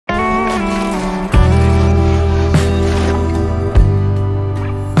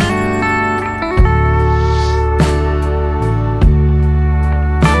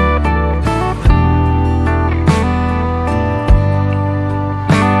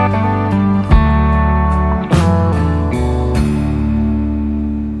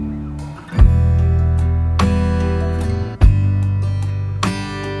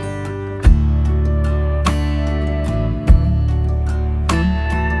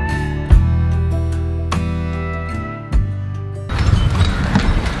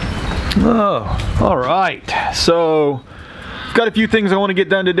Oh, all right. So, I've got a few things I want to get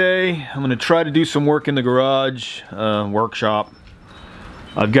done today. I'm going to try to do some work in the garage, workshop.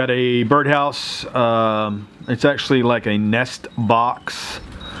 I've got a birdhouse. It's actually like a nest box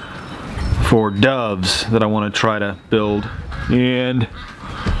for doves that I want to try to build. And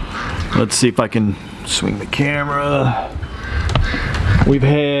let's see if I can swing the camera. We've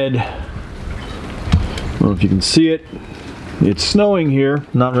had, I don't know if you can see it. It's snowing here,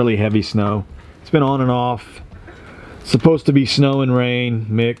 not really heavy snow. It's been on and off. It's supposed to be snow and rain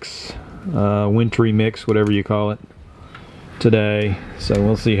mix, wintry mix, whatever you call it, today. So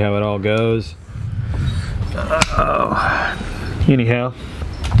we'll see how it all goes. Anyhow,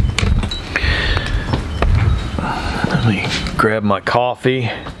 let me grab my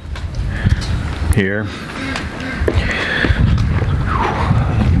coffee here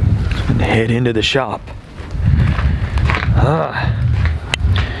and head into the shop.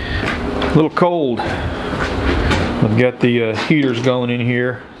 A little cold. I've got the heaters going in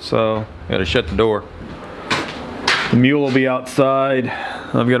here, so I gotta shut the door. The mule will be outside.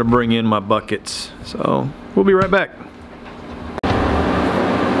 I've got to bring in my buckets, so we'll be right back.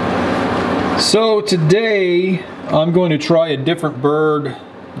 So today I'm going to try a different bird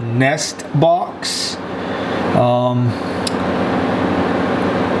nest box.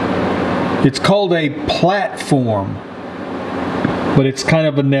 It's called a platform, but it's kind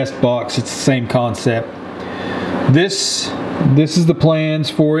of a nest box. It's the same concept. This is the plans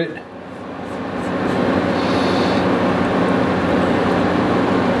for it.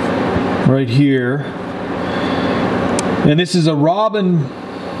 Right here. And this is a robin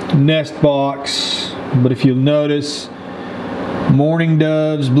nest box, but if you'll notice, mourning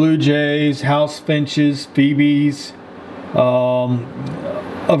doves, blue jays, house finches, phoebes,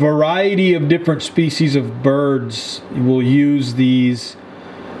 a variety of different species of birds will use these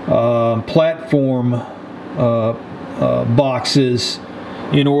platform boxes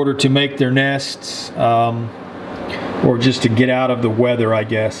in order to make their nests, or just to get out of the weather, I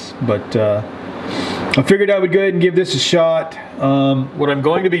guess. But I figured I would go ahead and give this a shot. What I'm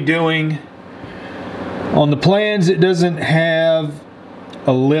going to be doing on the plans, it doesn't have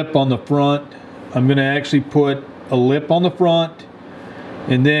a lip on the front. I'm going to actually put a lip on the front,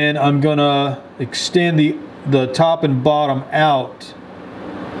 and then I'm going to extend the top and bottom out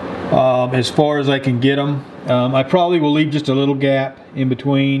as far as I can get them. I probably will leave just a little gap in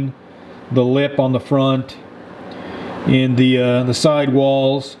between the lip on the front and the side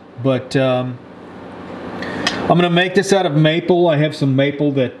walls, but I'm going to make this out of maple. I have some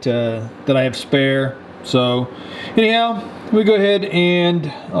maple that I have spare. So anyhow, we go ahead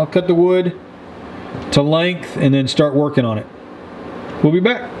and I'll cut the wood to length and then start working on it. We'll be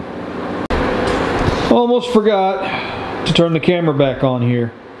back. Almost forgot to turn the camera back on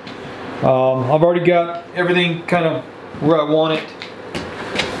here. I've already got everything kind of where I want it.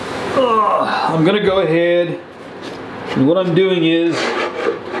 I'm going to go ahead, and what I'm doing is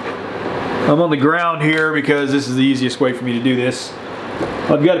I'm on the ground here because this is the easiest way for me to do this.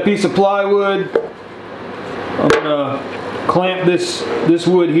 I've got a piece of plywood. I'm going to clamp this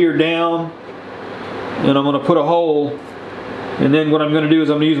wood here down, and I'm going to put a hole. And then what I'm going to do is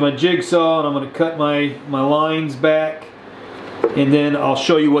I'm going to use my jigsaw, and I'm going to cut my lines back, and then I'll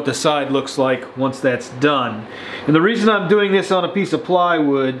show you what the side looks like once that's done. And the reason I'm doing this on a piece of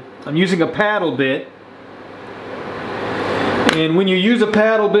plywood, I'm using a paddle bit. And when you use a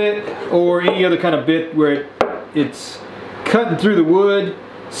paddle bit or any other kind of bit where it's cutting through the wood,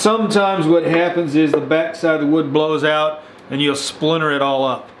 sometimes what happens is the back side of the wood blows out and you'll splinter it all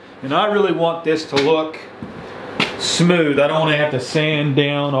up. And I really want this to look smooth. I don't want to have to sand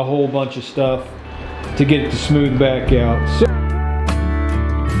down a whole bunch of stuff to get it to smooth back out. So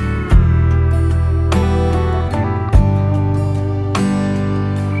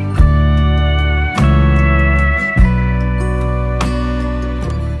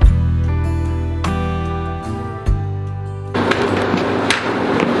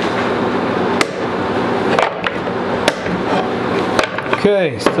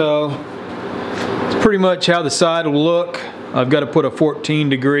okay, so it's pretty much how the side will look. I've got to put a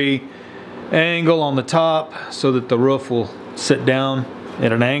 14-degree angle on the top so that the roof will sit down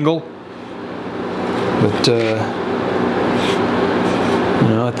at an angle. But you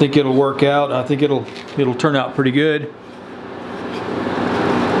know, I think it'll work out. I think it'll turn out pretty good.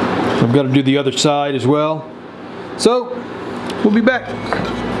 I've got to do the other side as well. So we'll be back.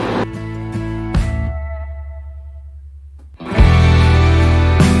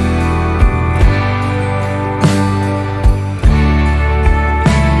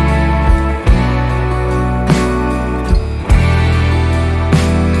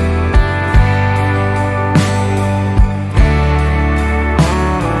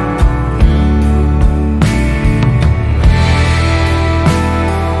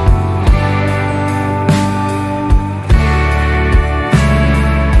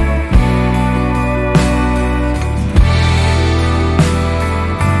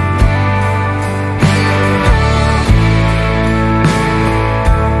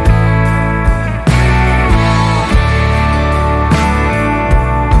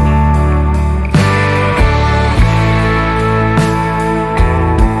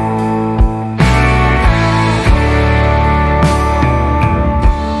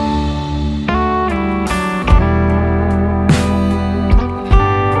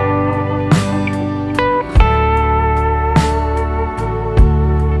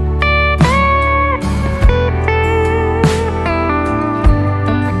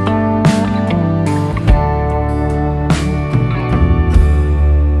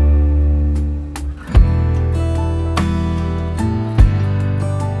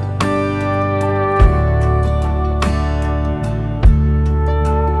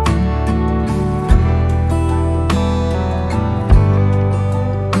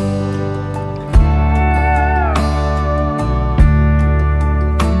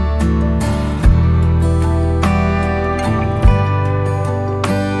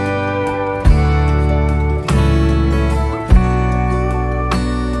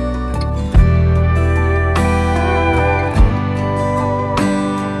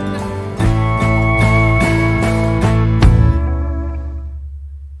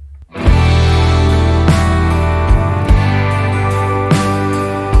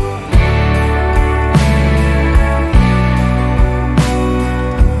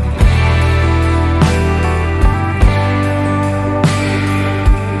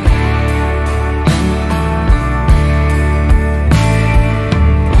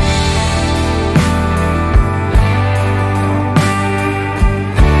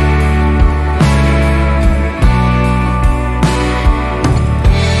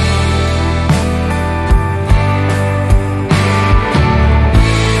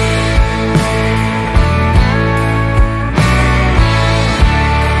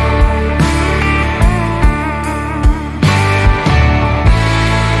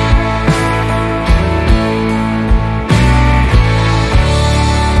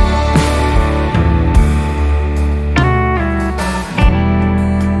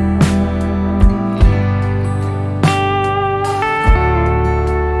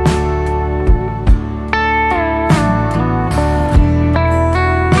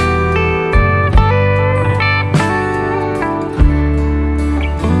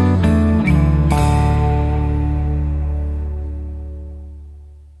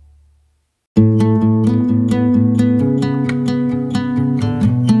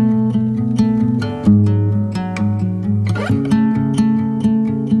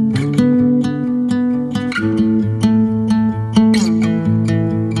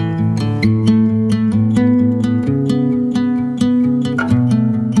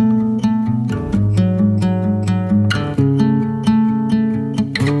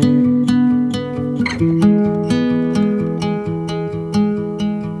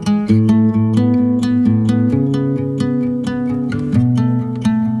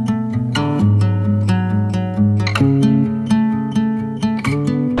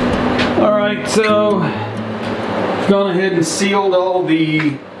 all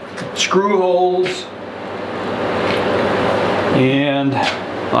the screw holes, and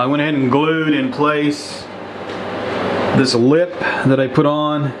I went ahead and glued in place this lip that I put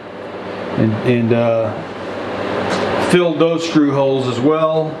on, and filled those screw holes as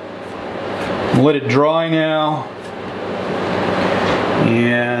well. Let it dry now,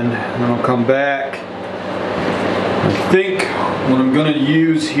 and then I'll come back. I think what I'm going to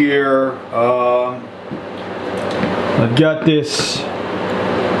use here, I've got this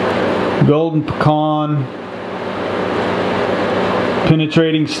golden pecan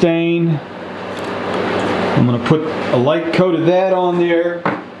penetrating stain. I'm going to put a light coat of that on there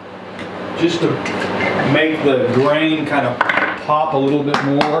just to make the grain kind of pop a little bit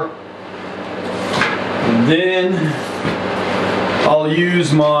more. And then I'll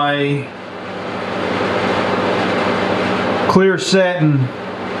use my clear satin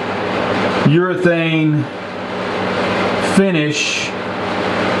urethane finish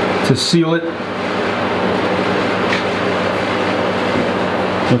to seal it.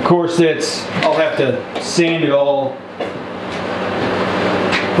 Of course, I'll have to sand it all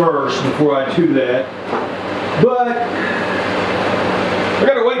first before I do that. But I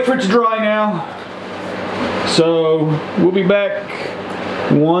gotta wait for it to dry now. So we'll be back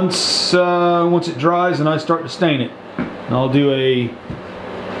once it dries and I start to stain it. And I'll do a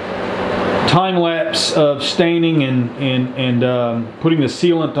time lapse of staining and putting the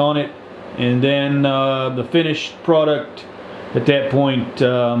sealant on it, and then the finished product. At that point,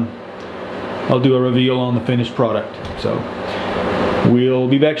 I'll do a reveal on the finished product. So we'll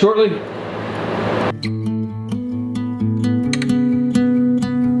be back shortly.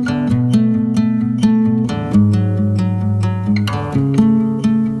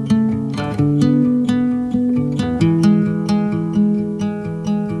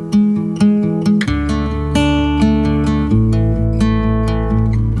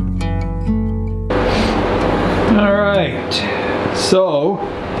 So,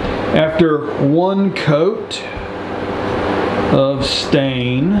 after one coat of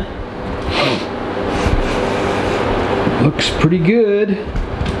stain, looks pretty good.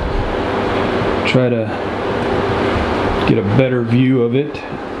 Try to get a better view of it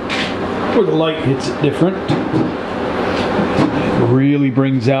where the light hits it different. It really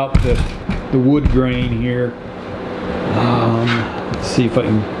brings out the wood grain here. Let's see if I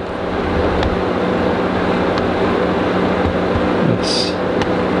can.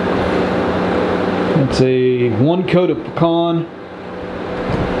 That's a one coat of pecan.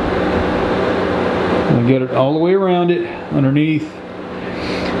 I'll get it all the way around it underneath,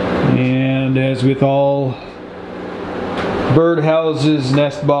 and as with all bird houses,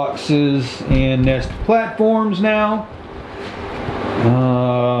 nest boxes, and nest platforms now,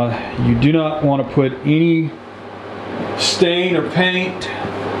 you do not want to put any stain or paint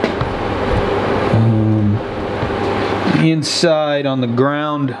inside on the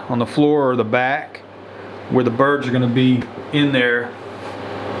ground, on the floor or the back where the birds are going to be in there.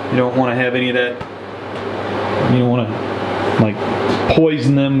 You don't want to have any of that. You don't want to like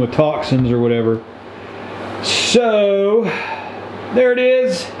poison them with toxins or whatever. So there it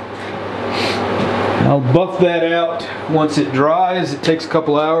is. I'll buff that out once it dries. It takes a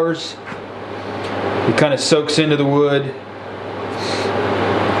couple hours. It kind of soaks into the wood,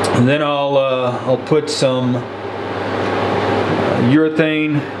 and then I'll put some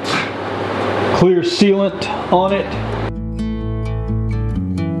urethane clear sealant on it,